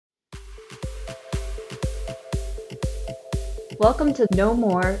Welcome to Know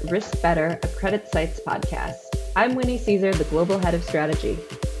More, Risk Better, a CreditSights podcast. I'm Winnie Caesar, the Global Head of Strategy.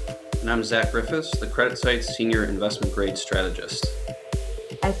 And I'm Zach Griffiths, the CreditSights Senior Investment Grade Strategist.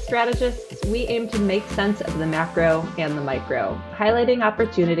 As strategists, we aim to make sense of the macro and the micro, highlighting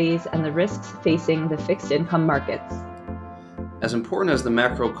opportunities and the risks facing the fixed income markets. As important as the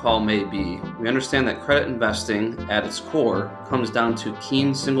macro call may be, we understand that credit investing, at its core, comes down to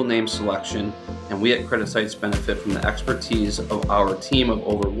keen single-name selection, and we at CreditSights benefit from the expertise of our team of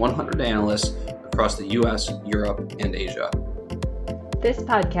over 100 analysts across the U.S., Europe, and Asia. This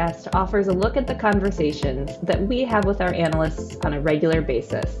podcast offers a look at the conversations that we have with our analysts on a regular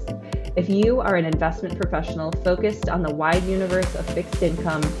basis. If you are an investment professional focused on the wide universe of fixed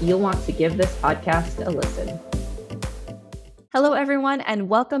income, you'll want to give this podcast a listen. Hello, everyone, and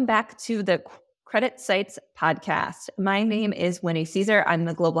welcome back to the CreditSights podcast. My name is Winnie Caesar. I'm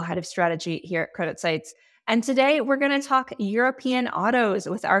the Global Head of Strategy here at CreditSights. And today we're going to talk European autos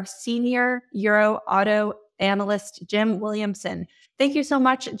with our Senior Euro Auto Analyst, Jim Williamson. Thank you so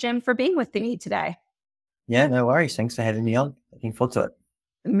much, Jim, for being with me today. Yeah, no worries. Thanks for having me on. Looking forward to it.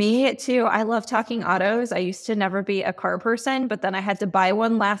 Me too. I love talking autos. I used to never be a car person, but then I had to buy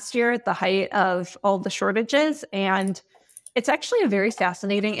one last year at the height of all the shortages. And it's actually a very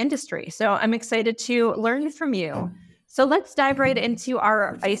fascinating industry. So I'm excited to learn from you. So let's dive right into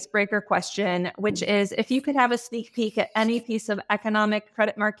our icebreaker question, which is if you could have a sneak peek at any piece of economic,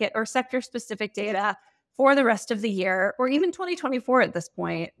 credit market, or sector-specific data for the rest of the year, or even 2024 at this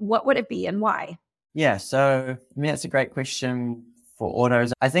point, what would it be and why? Yeah, so that's a great question for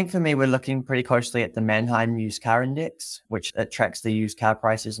autos. I think for me, we're looking pretty closely at the Manheim Used Car Index, which tracks the used car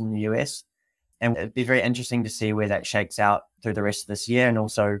prices in the US. And it'd be very interesting to see where that shakes out through the rest of this year and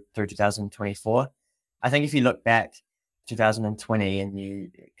also through 2024. I think if you look back 2020 and you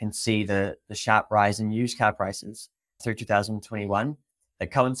can see the sharp rise in used car prices through 2021,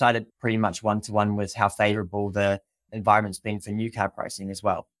 it coincided pretty much one-to-one with how favorable the environment's been for new car pricing as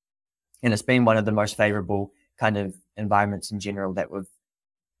well. And it's been one of the most favorable kind of environments in general that we've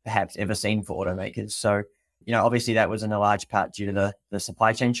perhaps ever seen for automakers. So, obviously that was in a large part due to the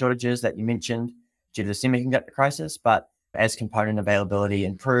supply chain shortages that you mentioned, due to the semiconductor crisis. But as component availability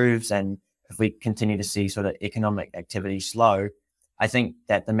improves and if we continue to see sort of economic activity slow, I think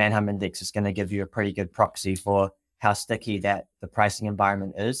that the Manheim Index is going to give you a pretty good proxy for how sticky that the pricing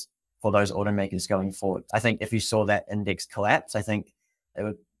environment is for those automakers going forward. I think if you saw that index collapse, I think it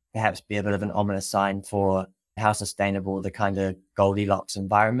would perhaps be a bit of an ominous sign for how sustainable the kind of Goldilocks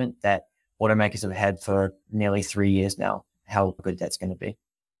environment that automakers have had for nearly 3 years now, how good that's going to be.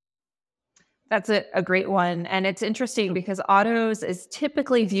 That's a great one. And it's interesting because autos is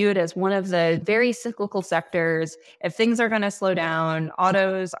typically viewed as one of the very cyclical sectors. If things are going to slow down,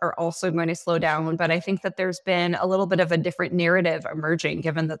 autos are also going to slow down. But I think that there's been a little bit of a different narrative emerging,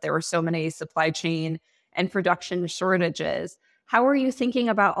 given that there were so many supply chain and production shortages. How are you thinking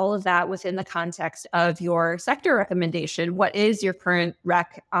about all of that within the context of your sector recommendation? What is your current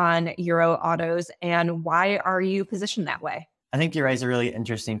rec on Euro autos and why are you positioned that way? I think you raise a really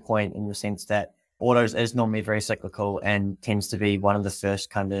interesting point in the sense that autos is normally very cyclical and tends to be one of the first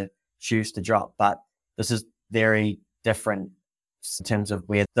kind of shoes to drop. But this is very different in terms of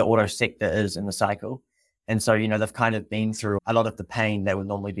where the auto sector is in the cycle. And so, they've kind of been through a lot of the pain that would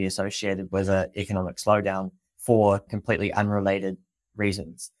normally be associated with an economic slowdown for completely unrelated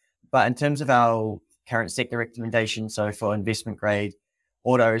reasons. But in terms of our current sector recommendation, so for investment grade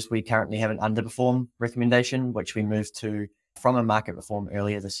autos, we currently have an underperform recommendation, which we moved to from a market reform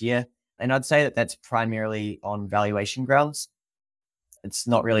earlier this year. And I'd say that that's primarily on valuation grounds. It's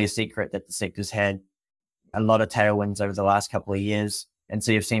not really a secret that the sector's had a lot of tailwinds over the last couple of years. And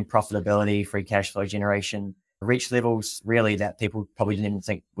so you've seen profitability, free cash flow generation reach levels really that people probably didn't even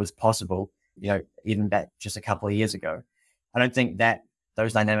think was possible, even back just a couple of years ago. I don't think that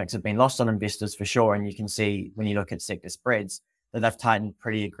those dynamics have been lost on investors for sure. And you can see when you look at sector spreads that they've tightened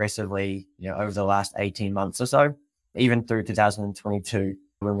pretty aggressively, over the last 18 months or so, even through 2022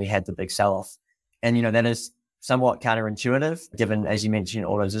 when we had the big sell-off. And, that is somewhat counterintuitive given, as you mentioned,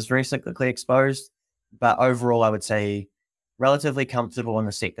 autos is very cyclically exposed. But overall, I would say relatively comfortable in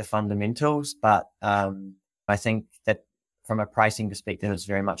the sector fundamentals. But I think that from a pricing perspective, it's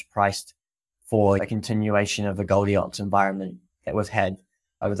very much priced for a continuation of the Goldilocks environment that we've had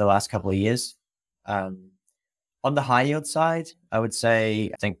over the last couple of years. On the high yield side, I would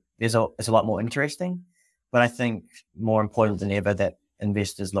say I think it's a lot more interesting, but I think more important than ever that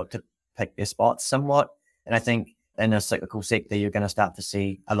investors look to pick their spots somewhat. And I think in a cyclical sector, you're going to start to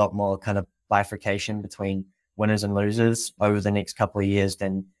see a lot more kind of bifurcation between winners and losers over the next couple of years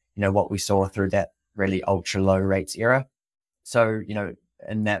than, what we saw through that really ultra low rates era. So,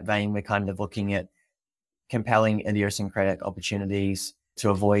 in that vein, we're kind of looking at compelling idiosyncratic opportunities to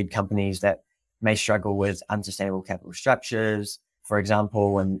avoid companies that may struggle with unsustainable capital structures, for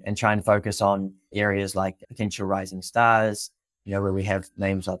example, and try and focus on areas like potential rising stars, where we have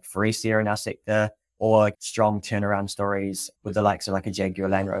names like Faurecia in our sector, or strong turnaround stories with the likes of like a Jaguar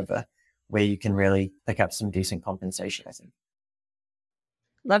Land Rover, where you can really pick up some decent compensation, I think.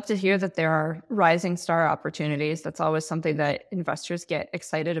 Love to hear that there are rising star opportunities. That's always something that investors get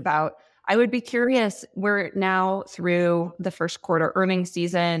excited about. I would be curious, we're now through the first quarter earnings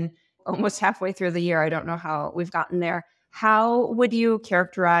season, almost halfway through the year. I don't know how we've gotten there. How would you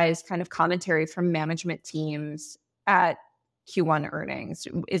characterize kind of commentary from management teams at Q1 earnings?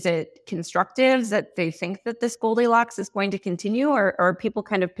 Is it constructive that they think that this Goldilocks is going to continue, or are people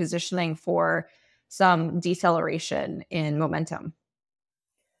kind of positioning for some deceleration in momentum?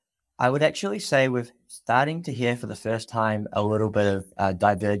 I would actually say we're starting to hear for the first time a little bit of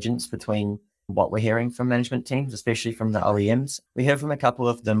divergence between what we're hearing from management teams, especially from the OEMs. We heard from a couple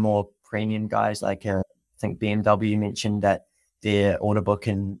of the more premium guys, like I think BMW mentioned that their order book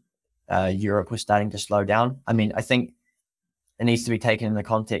in Europe was starting to slow down. I mean, I think it needs to be taken in the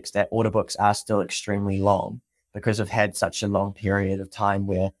context that order books are still extremely long because we've had such a long period of time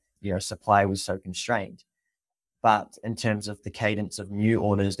where, supply was so constrained. But in terms of the cadence of new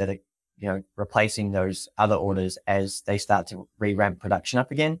orders that are, replacing those other orders as they start to re-ramp production up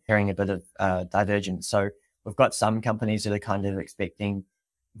again, hearing a bit of divergence. So we've got some companies that are kind of expecting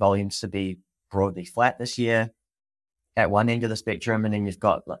volumes to be broadly flat this year at one end of the spectrum. And then you've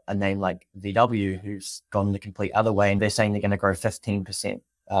got a name like VW who's gone the complete other way. And they're saying they're going to grow 15%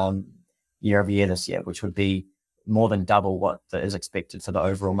 year over year this year, which would be more than double what is expected for the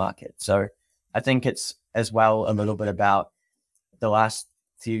overall market. So I think it's as well a little bit about the last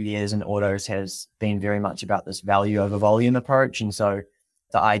few years in autos has been very much about this value over volume approach. And so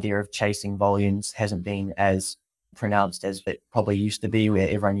the idea of chasing volumes hasn't been as pronounced as it probably used to be, where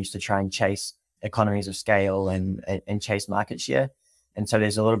everyone used to try and chase economies of scale and chase market share. And so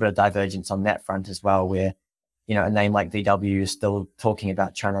there's a little bit of divergence on that front as well, where, a name like VW is still talking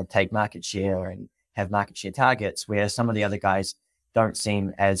about trying to take market share and have market share targets, where some of the other guys don't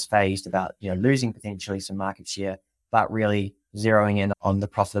seem as phased about, losing potentially some market share, but really zeroing in on the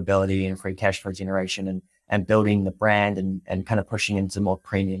profitability and free cash flow generation and building the brand and kind of pushing into the more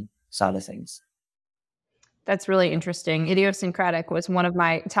premium side of things. That's really interesting. Idiosyncratic was one of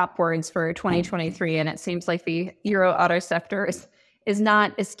my top words for 2023, and it seems like the Euro auto sector is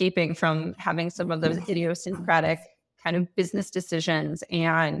not escaping from having some of those idiosyncratic kind of business decisions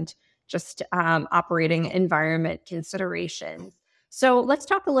and just operating environment considerations. So let's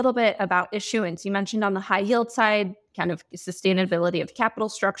talk a little bit about issuance. You mentioned on the high yield side, kind of sustainability of capital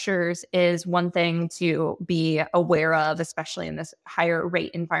structures is one thing to be aware of, especially in this higher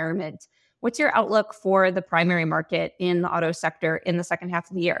rate environment. What's your outlook for the primary market in the auto sector in the second half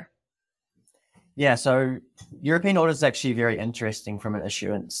of the year? Yeah, so European auto is actually very interesting from an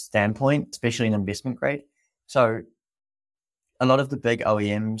issuance standpoint, especially in investment grade. So a lot of the big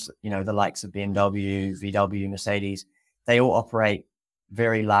OEMs, the likes of BMW, VW, Mercedes, they all operate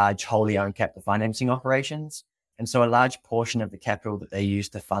very large, wholly owned captive financing operations. And so a large portion of the capital that they use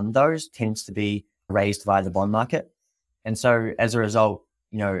to fund those tends to be raised via the bond market. And so as a result,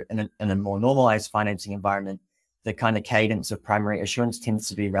 in a more normalized financing environment, the kind of cadence of primary issuance tends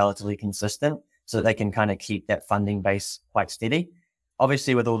to be relatively consistent so that they can kind of keep that funding base quite steady.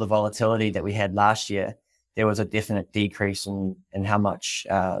 Obviously, with all the volatility that we had last year, there was a definite decrease in how much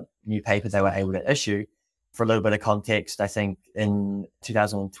new paper they were able to issue. For a little bit of context, I think in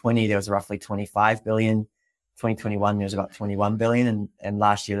 2020, there was roughly 25 billion. 2021, there was about 21 billion. And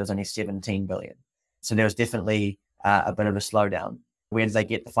last year, there was only 17 billion. So there was definitely a bit of a slowdown. Where did they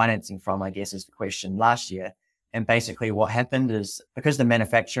get the financing from, I guess, is the question last year. And basically what happened is because the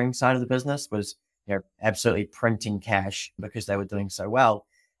manufacturing side of the business was absolutely printing cash because they were doing so well,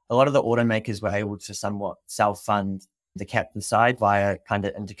 a lot of the automakers were able to somewhat self-fund the captive side via kind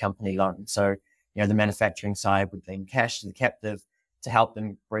of intercompany loans. So, the manufacturing side would lend cash to the captive to help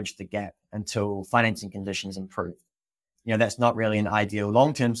them bridge the gap until financing conditions improve. That's not really an ideal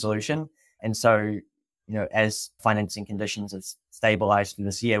long-term solution. And so, as financing conditions have stabilized through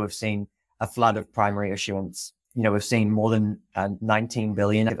this year, we've seen a flood of primary issuance. We've seen more than 19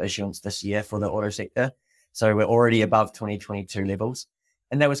 billion of issuance this year for the auto sector. So we're already above 2022 levels.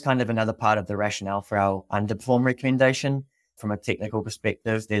 And that was kind of another part of the rationale for our underperform recommendation. From a technical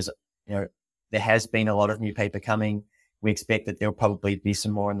perspective, there has been a lot of new paper coming. We expect that there'll probably be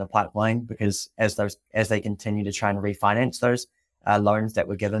some more in the pipeline because as they continue to try and refinance those loans that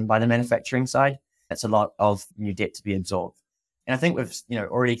were given by the manufacturing side, that's a lot of new debt to be absorbed. And I think we've,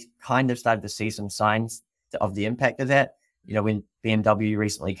 already kind of started to see some signs of the impact of that. When BMW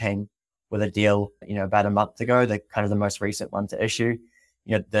recently came with a deal, about a month ago, the kind of the most recent one to issue,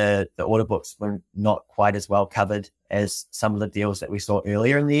 the order books were not quite as well covered as some of the deals that we saw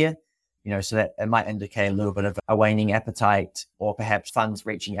earlier in the year. So that it might indicate a little bit of a waning appetite or perhaps funds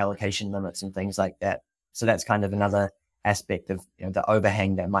reaching allocation limits and things like that. So that's kind of another aspect of the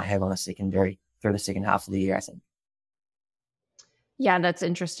overhang that might have on a secondary through the second half of the year, I think. Yeah, that's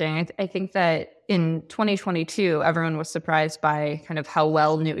interesting. I think that in 2022, everyone was surprised by kind of how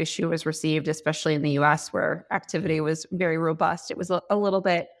well new issue was received, especially in the US, where activity was very robust. It was a little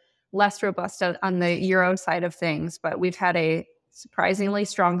bit less robust on the Euro side of things, but we've had a surprisingly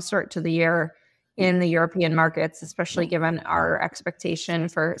strong start to the year in the European markets, especially given our expectation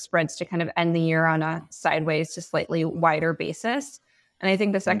for spreads to kind of end the year on a sideways to slightly wider basis. And I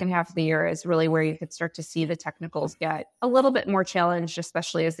think the second half of the year is really where you could start to see the technicals get a little bit more challenged,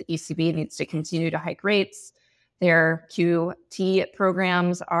 especially as the ECB needs to continue to hike rates. Their QT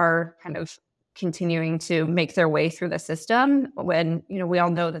programs are kind of continuing to make their way through the system when, we all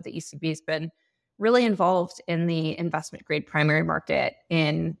know that the ECB has been really involved in the investment grade primary market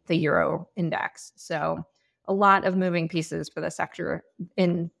in the Euro index. So a lot of moving pieces for the sector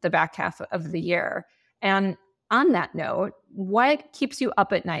in the back half of the year. And on that note, what keeps you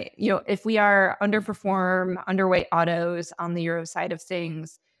up at night? If we are underweight autos on the Euro side of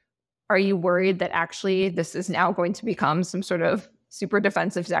things, are you worried that actually this is now going to become some sort of super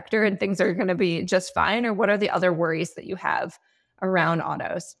defensive sector and things are going to be just fine? Or what are the other worries that you have around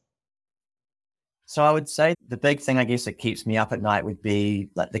autos? So I would say the big thing, I guess, that keeps me up at night would be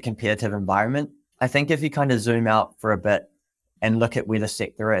like the competitive environment. I think if you kind of zoom out for a bit and look at where the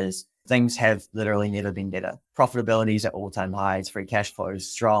sector is, things have literally never been better. Profitability is at all-time highs, free cash flow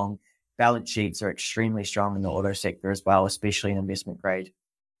is strong, balance sheets are extremely strong in the auto sector as well, especially in investment grade.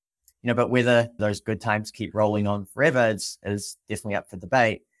 But whether those good times keep rolling on forever is definitely up for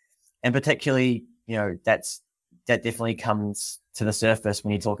debate. And particularly, that definitely comes to the surface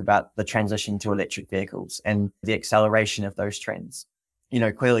when you talk about the transition to electric vehicles and the acceleration of those trends.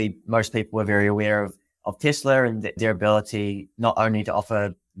 Clearly most people are very aware of Tesla and their ability not only to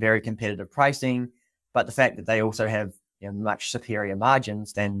offer very competitive pricing, but the fact that they also have much superior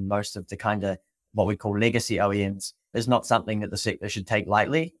margins than most of the kind of what we call legacy OEMs is not something that the sector should take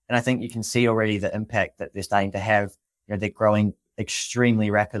lightly. And I think you can see already the impact that they're starting to have. They're growing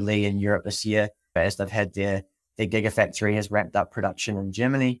extremely rapidly in Europe this year as they've had their Gigafactory has ramped up production in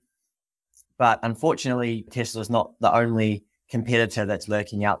Germany. But unfortunately, Tesla is not the only competitor that's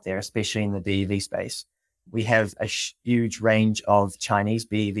lurking out there, especially in the BEV space. We have a huge range of Chinese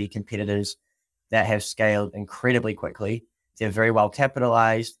BEV competitors that have scaled incredibly quickly. They're very well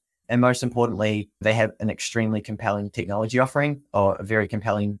capitalized. And most importantly, they have an extremely compelling technology offering or a very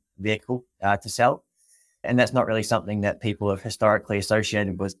compelling vehicle to sell. And that's not really something that people have historically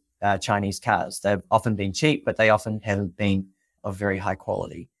associated with Chinese cars. They've often been cheap, but they often haven't been of very high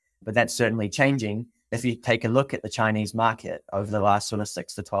quality. But that's certainly changing. If you take a look at the Chinese market over the last sort of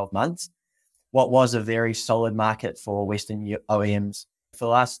 6 to 12 months, what was a very solid market for Western OEMs for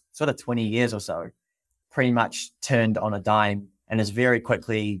the last sort of 20 years or so, pretty much turned on a dime and has very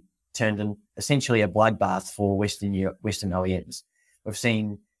quickly turned in essentially a bloodbath for Western OEMs. We've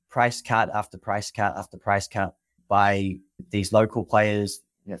seen price cut after price cut after price cut by these local players,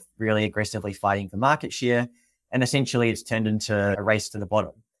 really aggressively fighting for market share. And essentially it's turned into a race to the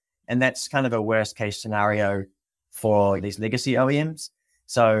bottom. And that's kind of a worst case scenario for these legacy OEMs.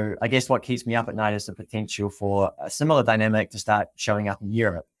 So I guess what keeps me up at night is the potential for a similar dynamic to start showing up in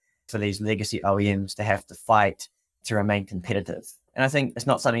Europe for these legacy OEMs to have to fight to remain competitive. And I think it's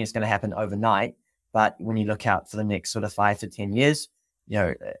not something that's going to happen overnight, but when you look out for the next sort of 5 to 10 years,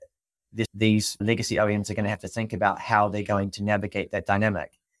 these legacy OEMs are going to have to think about how they're going to navigate that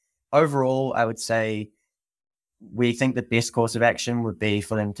dynamic. Overall, I would say we think the best course of action would be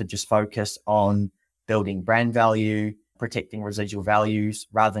for them to just focus on building brand value, protecting residual values,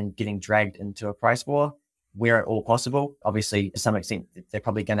 rather than getting dragged into a price war where at all possible. Obviously, to some extent, they're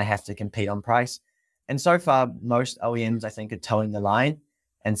probably going to have to compete on price. And so far, most OEMs, I think, are towing the line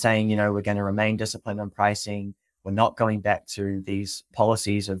and saying, we're going to remain disciplined on pricing. We're not going back to these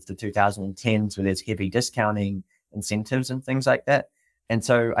policies of the 2010s where there's heavy discounting, incentives and things like that. And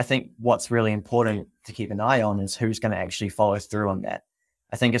so I think what's really important to keep an eye on is who's going to actually follow through on that.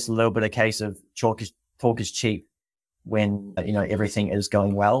 I think it's a little bit a case of talk is cheap when, everything is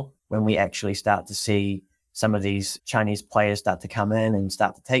going well. When we actually start to see some of these Chinese players start to come in and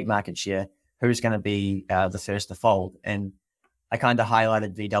start to take market share, who's going to be the first to fold? And I kind of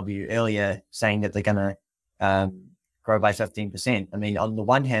highlighted VW earlier, saying that they're going to grow by 15%. I mean, on the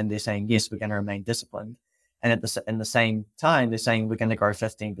one hand, they're saying, yes, we're going to remain disciplined. And in the same time, they're saying we're going to grow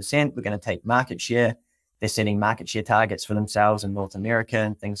 15%. We're going to take market share. They're setting market share targets for themselves in North America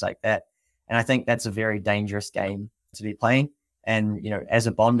and things like that. And I think that's a very dangerous game to be playing. And, as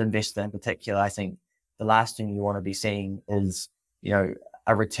a bond investor in particular, I think the last thing you want to be seeing is,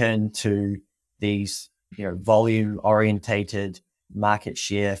 a return to these, volume orientated, market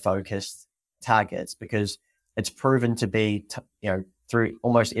share focused targets, because it's proven to be, through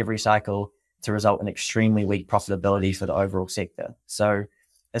almost every cycle to result in extremely weak profitability for the overall sector. So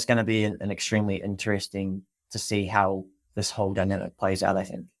it's going to be an extremely interesting to see how this whole dynamic plays out, I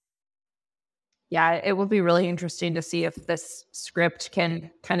think. Yeah, it will be really interesting to see if this script can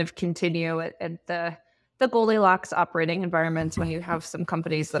kind of continue at the Goldilocks operating environments when you have some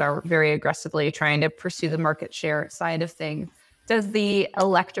companies that are very aggressively trying to pursue the market share side of things. Does the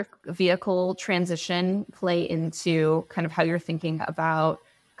electric vehicle transition play into kind of how you're thinking about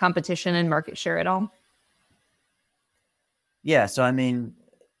competition and market share at all? Yeah, so I mean,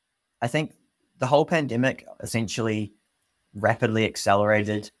 I think the whole pandemic essentially rapidly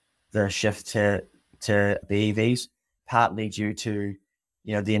accelerated the shift to BEVs, partly due to,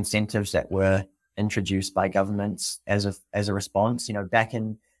 the incentives that were introduced by governments as a response. Back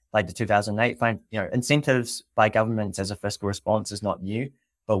in like the 2008, incentives by governments as a fiscal response is not new.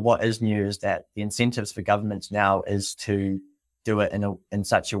 But what is new is that the incentives for governments now is to do it in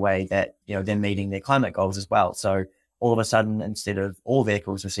such a way that, they're meeting their climate goals as well. So all of a sudden, instead of all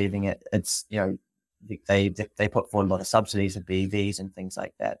vehicles receiving it, it's, they put forward a lot of subsidies for BEVs and things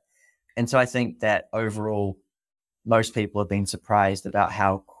like that. And so I think that overall, most people have been surprised about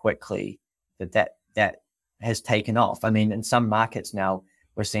how quickly that has taken off. I mean, in some markets now,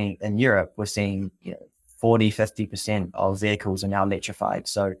 in Europe, we're seeing 40, 50% of vehicles are now electrified.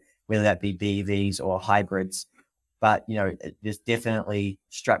 So whether that be BEVs or hybrids, but, there's definitely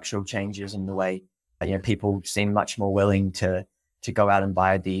structural changes in the way, people seem much more willing to go out and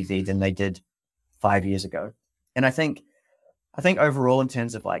buy a BEV than they did 5 years ago. And I think overall, in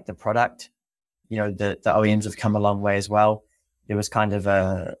terms of like the product, the OEMs have come a long way as well. There was kind of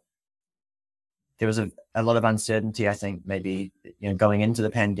a lot of uncertainty, I think, maybe, going into the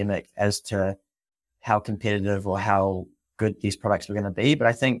pandemic as to how competitive or how good these products were going to be. But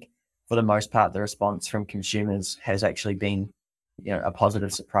I think for the most part, the response from consumers has actually been, a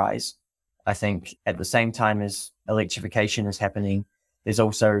positive surprise. I think at the same time as electrification is happening, there's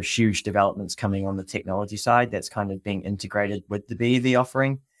also huge developments coming on the technology side that's kind of being integrated with the BEV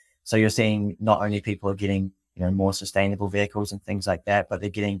offering. So you're seeing not only people are getting, more sustainable vehicles and things like that, but they're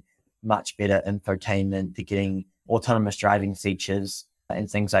getting much better infotainment. They're getting autonomous driving features and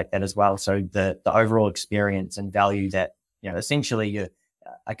things like that as well. So the overall experience and value that, essentially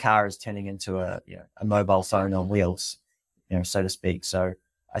a car is turning into a mobile phone on wheels, so to speak. So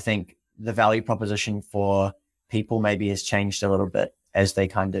I think the value proposition for people maybe has changed a little bit as they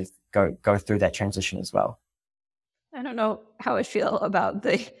kind of go through that transition as well. I don't know how I feel about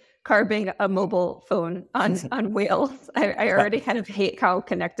the car being a mobile phone on wheels. I already kind of hate how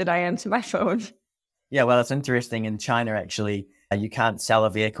connected I am to my phone. Yeah, well, it's interesting. In China, actually, you can't sell a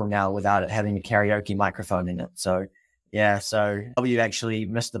vehicle now without it having a karaoke microphone in it. So, yeah, so W actually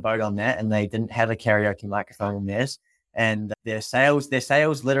missed the boat on that, and they didn't have a karaoke microphone in theirs. And their sales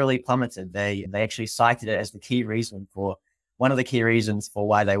literally plummeted. They actually cited it as one of the key reasons for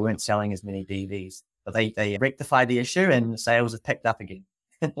why they weren't selling as many BEVs. But they rectified the issue and sales have picked up again.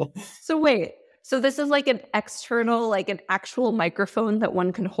 So wait, so this is like an external, like an actual microphone that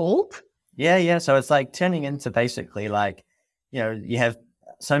one can hold? Yeah. So it's like turning into basically like, you have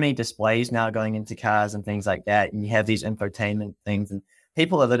so many displays now going into cars and things like that. And you have these infotainment things and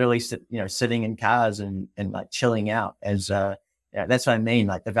people are literally sitting in cars and like chilling out as, that's what I mean.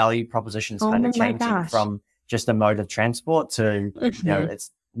 Like the value proposition is kind of changing from just a mode of transport to, it's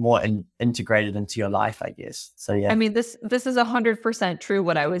more integrated into your life, I guess. So, yeah. I mean, this is 100% true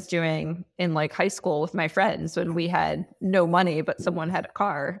what I was doing in like high school with my friends when we had no money, but someone had a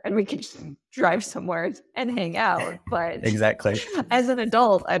car and we could just drive somewhere and hang out. But exactly. As an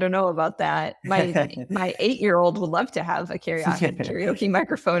adult, I don't know about that. My 8-year-old would love to have a karaoke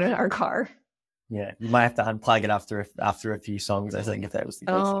microphone in our car. Yeah, you might have to unplug it after a few songs, I think, if that was the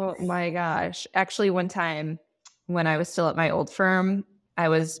case. Oh my gosh. Actually, one time when I was still at my old firm, I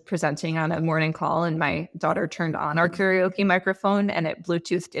was presenting on a morning call and my daughter turned on our karaoke microphone and it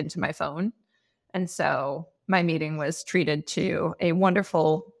Bluetoothed into my phone. And so my meeting was treated to a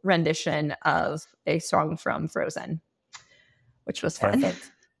wonderful rendition of a song from Frozen, which was fun.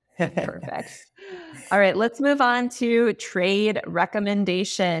 Perfect. All right, let's move on to trade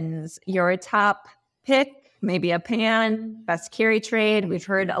recommendations. Your top pick maybe a pan, best carry trade. We've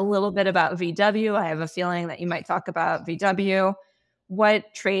heard a little bit about VW. I have a feeling that you might talk about VW.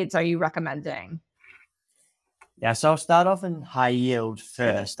 What trades are you recommending? Yeah, so I'll start off in high yield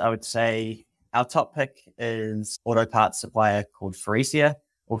first. I would say our top pick is auto parts supplier called Faurecia,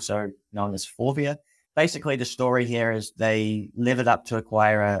 also known as Forvia. Basically, the story here is they levered up to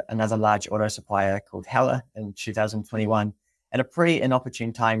acquire another large auto supplier called Heller in 2021 at a pretty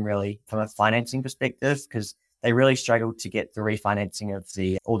inopportune time, really, from a financing perspective, because they really struggled to get the refinancing of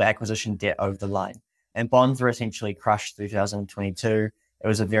all the acquisition debt over the line. And bonds were essentially crushed through 2022. It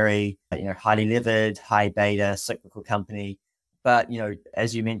was a very, highly levered, high beta, cyclical company. But,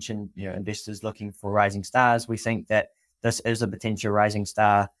 as you mentioned, investors looking for rising stars, we think that this is a potential rising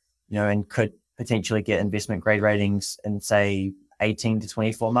star, and could potentially get investment grade ratings in, say, 18 to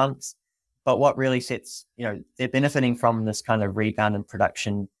 24 months. But what really sets, they're benefiting from this kind of rebound in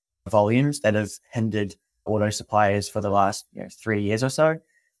production volumes that have hindered auto suppliers for the last 3 years or so.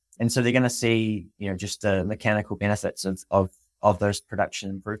 And so they're going to see, just the mechanical benefits of those production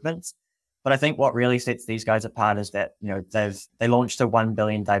improvements. But I think what really sets these guys apart is that, they launched a $1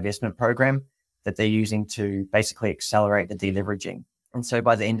 billion divestment program that they're using to basically accelerate the deleveraging. And so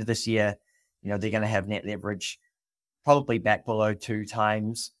by the end of this year, they're going to have net leverage probably back below 2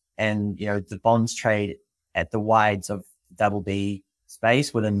 times. And, the bonds trade at the wides of double B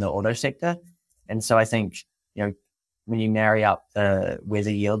space within the auto sector. And so I think, when you marry up where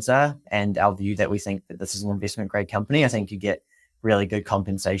the yields are and our view that we think that this is an investment grade company, I think you get really good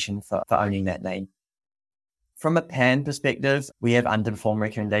compensation for owning that name. From a pan perspective, we have underperform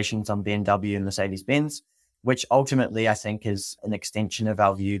recommendations on BMW and Mercedes-Benz, which ultimately I think is an extension of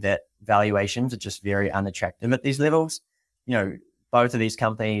our view that valuations are just very unattractive at these levels. Both of these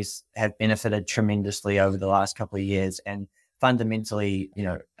companies have benefited tremendously over the last couple of years and fundamentally,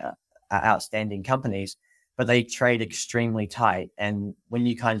 are outstanding companies, but they trade extremely tight. And when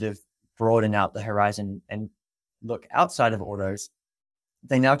you kind of broaden out the horizon and look outside of autos,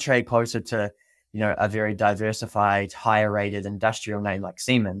 they now trade closer to, a very diversified, higher rated industrial name like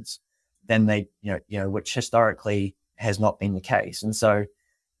Siemens than they, which historically has not been the case. And so,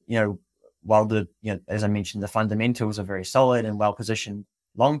 while as I mentioned, the fundamentals are very solid and well positioned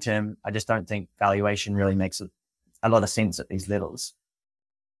long term, I just don't think valuation really makes a lot of sense at these levels.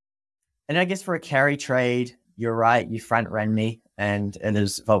 And I guess for a carry trade, you're right, you front ran me, and it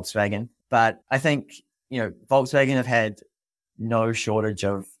is Volkswagen. But I think, Volkswagen have had no shortage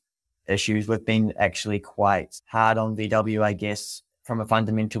of issues. We've been actually quite hard on VW, I guess, from a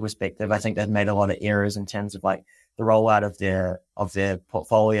fundamental perspective. I think they've made a lot of errors in terms of like the rollout of their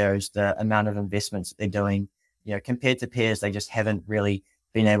portfolios, the amount of investments that they're doing. Compared to peers, they just haven't really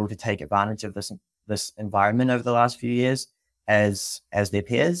been able to take advantage of this environment over the last few years as their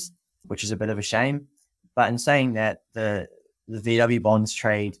peers, which is a bit of a shame. But in saying that, the VW bonds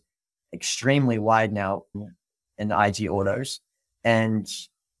trade extremely wide now in IG autos. And,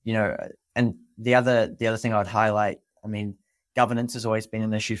 and the other thing I would highlight, I mean, governance has always been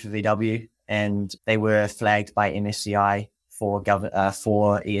an issue for VW, and they were flagged by MSCI for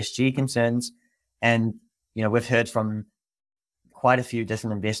ESG concerns. And, we've heard from quite a few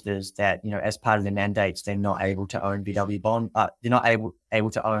different investors that, as part of their mandates, they're not able to own VW bond. They're not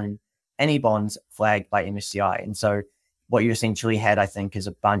able to own any bonds flagged by MSCI. And so what you essentially had, I think, is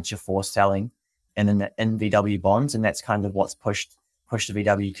a bunch of forced selling in VW bonds. And that's kind of what's pushed the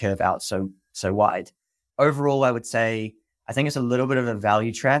VW curve out so wide. Overall, I would say, I think it's a little bit of a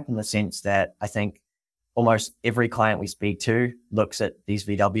value trap in the sense that I think almost every client we speak to looks at these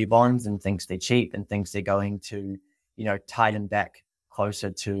VW bonds and thinks they're cheap and thinks they're going to, tighten back closer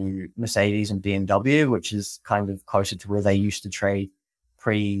to Mercedes and BMW, which is kind of closer to where they used to trade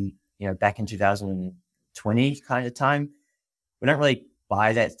back in 2020 kind of time. We don't really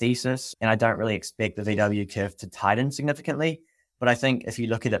buy that thesis, and I don't really expect the VW curve to tighten significantly. But I think if you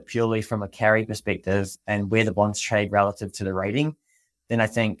look at it purely from a carry perspective and where the bonds trade relative to the rating, then I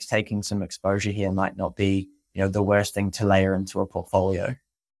think taking some exposure here might not be, the worst thing to layer into a portfolio.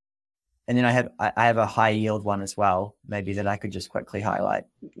 And then I have a high yield one as well, maybe that I could just quickly highlight.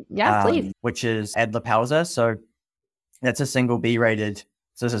 Yeah, please. Which is Adler Pelzer. So that's a single B rated.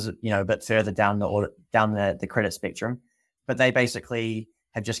 So this is, a bit further down the credit spectrum, but they basically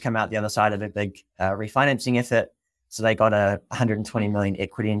have just come out the other side of a big refinancing effort. So they got a 120 million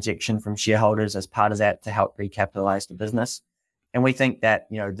equity injection from shareholders as part of that to help recapitalize the business. And we think that,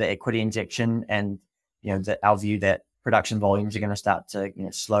 the equity injection and, our view that production volumes are going to start to,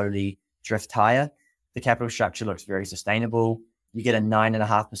 slowly drift higher. The capital structure looks very sustainable. You get a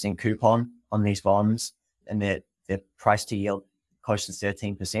 9.5% coupon on these bonds, and they're priced to yield close to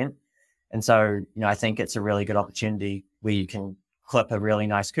 13%. And so, I think it's a really good opportunity where you can clip a really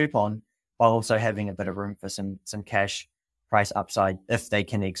nice coupon while also having a bit of room for some cash price upside if they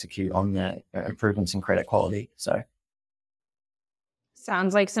can execute on the improvements in credit quality. So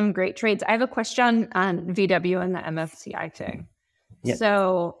sounds like some great trades. I have a question on VW and the MFCI thing. Yep.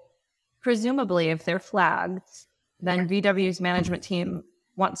 So presumably if they're flagged, then VW's management team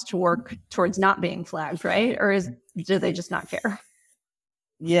wants to work towards not being flagged, right? Or do they just not care?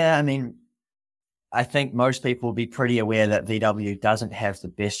 Yeah, I mean, I think most people will be pretty aware that VW doesn't have the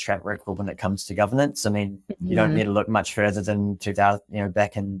best track record when it comes to governance. I mean, you don't need to look much further than 2000,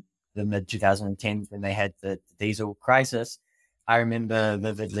 back in the mid 2010s when they had the diesel crisis. I remember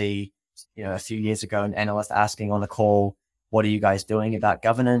vividly, a few years ago, an analyst asking on a call, "What are you guys doing about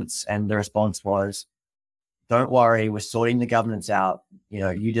governance?" And the response was, "Don't worry, we're sorting the governance out.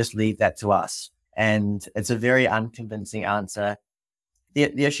 You just leave that to us." And it's a very unconvincing answer.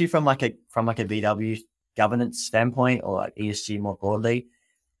 The issue from like a VW governance standpoint or like ESG more broadly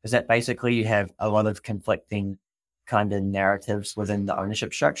is that basically you have a lot of conflicting kind of narratives within the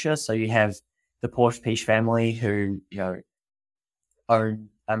ownership structure. So you have the Porsche family who, own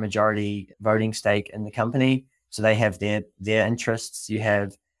a majority voting stake in the company. So they have their interests. You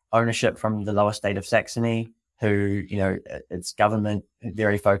have ownership from the lower state of Saxony who, it's government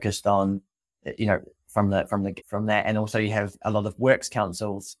very focused on, from that. And also you have a lot of works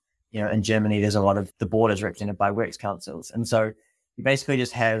councils, in Germany, there's a lot of the board is represented by works councils. And so you basically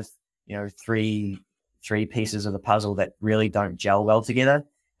just have, three pieces of the puzzle that really don't gel well together.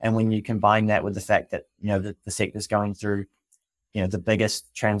 And when you combine that with the fact that, the sector's going through, the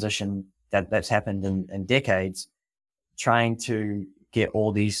biggest transition that's happened in decades, trying to get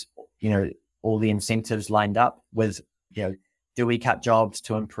all these, all the incentives lined up with, do we cut jobs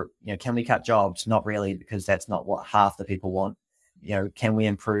to improve? Can we cut jobs? Not really, because that's not what half the people want. Can we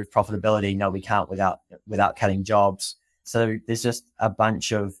improve profitability? No, we can't without cutting jobs. So there's just a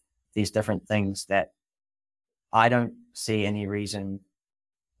bunch of these different things that I don't see any reason,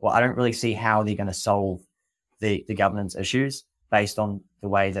 I don't really see how they're going to solve the governance issues based on the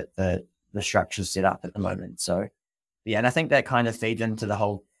way that the structure's set up at the moment. So yeah, and I think that kind of feeds into the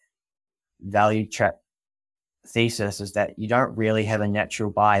whole value trap thesis, is that you don't really have a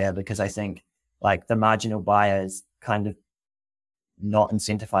natural buyer, because I think like the marginal buyer is kind of not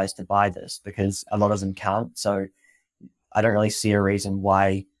incentivized to buy this because a lot of them can't. So I don't really see a reason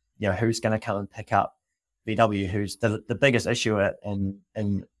why, who's going to come and pick up VW, who's the biggest issuer in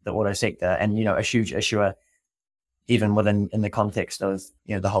the auto sector, and, a huge issuer even in the context of,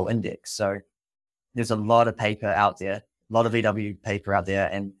 the whole index. So there's a lot of paper out there, a lot of VW paper out there,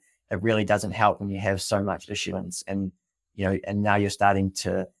 and it really doesn't help when you have so much issuance and, and now you're starting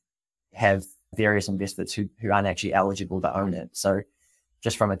to have various investors who aren't actually eligible to own it. So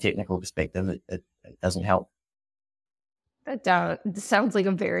just from a technical perspective, it doesn't help. That sounds like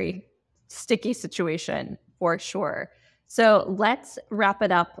a very sticky situation for sure. So let's wrap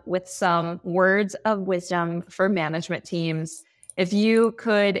it up with some words of wisdom for management teams. If you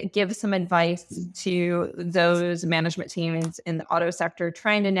could give some advice to those management teams in the auto sector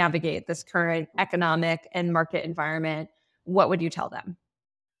trying to navigate this current economic and market environment, what would you tell them?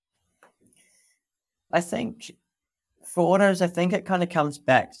 I think for autos, it kind of comes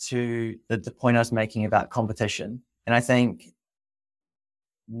back to the point I was making about competition. And I think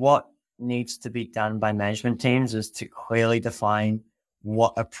what needs to be done by management teams is to clearly define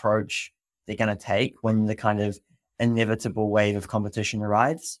what approach they're going to take when the kind of inevitable wave of competition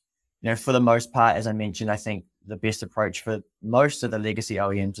arrives. For the most part, as I mentioned, I think the best approach for most of the legacy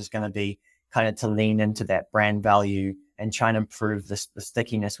OEMs is going to be kind of to lean into that brand value and try and improve the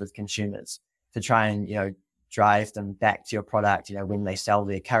stickiness with consumers, to try and, drive them back to your product. When they sell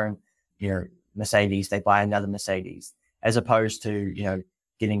their current, Mercedes, they buy another Mercedes, as opposed to,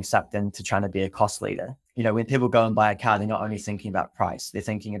 getting sucked into trying to be a cost leader. When people go and buy a car, they're not only thinking about price, they're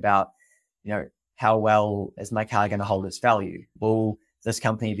thinking about, how well is my car going to hold its value? Will this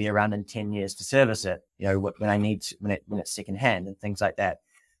company be around in 10 years to service it? When I need to, when it's secondhand and things like that.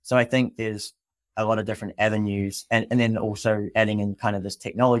 So I think there's a lot of different avenues, and then also adding in kind of this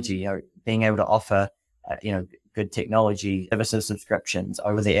technology, being able to offer, good technology, services, subscriptions,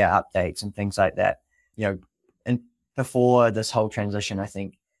 over the air updates and things like that. And before this whole transition, I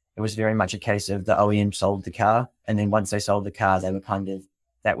think it was very much a case of the OEM sold the car. And then once they sold the car, they were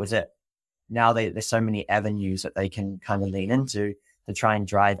that was it. Now there's so many avenues that they can kind of lean into to try and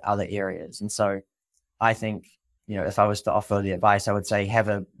drive other areas. And so I think, if I was to offer the advice, I would say have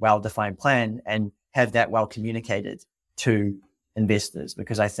a well-defined plan and have that well communicated to investors,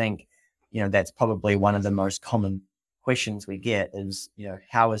 because I think, that's probably one of the most common questions we get is,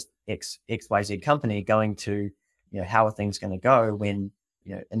 how is XYZ company going to, how are things going to go when,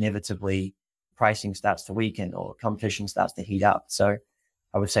 inevitably pricing starts to weaken or competition starts to heat up? So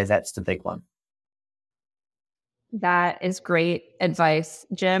I would say that's the big one. That is great advice.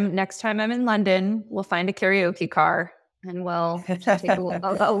 Jim, next time I'm in London, we'll find a karaoke car and we'll take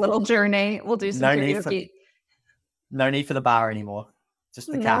a little journey. We'll do some karaoke. No need for the bar anymore.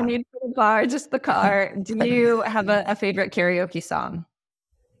 Just the car. No need for the bar, just the car. Do you have a favorite karaoke song?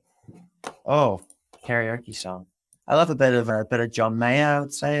 Oh, karaoke song. I love a bit of John Mayer, I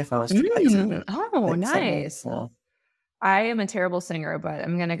would say, if I was to nice. Yeah. I am a terrible singer, but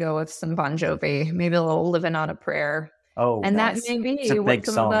I'm going to go with some Bon Jovi, maybe a little Living on a Prayer. Oh, and nice. That may be what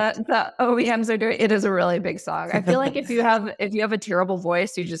some of the OEMs are doing. It is a really big song. I feel like if you have a terrible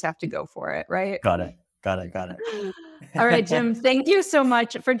voice, you just have to go for it, right? Got it. All right, Jim, thank you so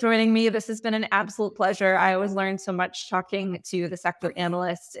much for joining me. This has been an absolute pleasure. I always learn so much talking to the sector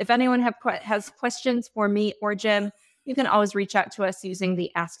analysts. If anyone has questions for me or Jim, you can always reach out to us using the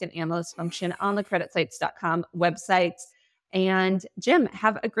Ask an Analyst function on the CreditSights.com website. And Jim,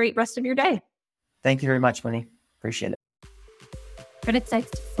 have a great rest of your day. Thank you very much, Winnie. Appreciate it. CreditSights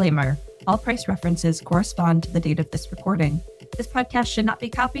disclaimer. All price references correspond to the date of this recording. This podcast should not be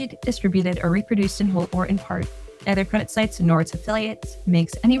copied, distributed, or reproduced in whole or in part. Neither CreditSights nor its affiliates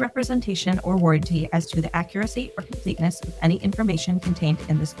makes any representation or warranty as to the accuracy or completeness of any information contained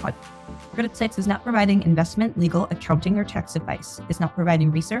in this podcast. CreditSights is not providing investment, legal, accounting, or tax advice, is not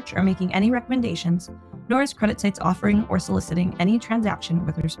providing research or making any recommendations, nor is CreditSights offering or soliciting any transaction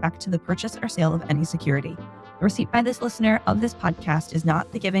with respect to the purchase or sale of any security. The receipt by this listener of this podcast is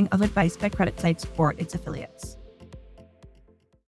not the giving of advice by CreditSights or its affiliates.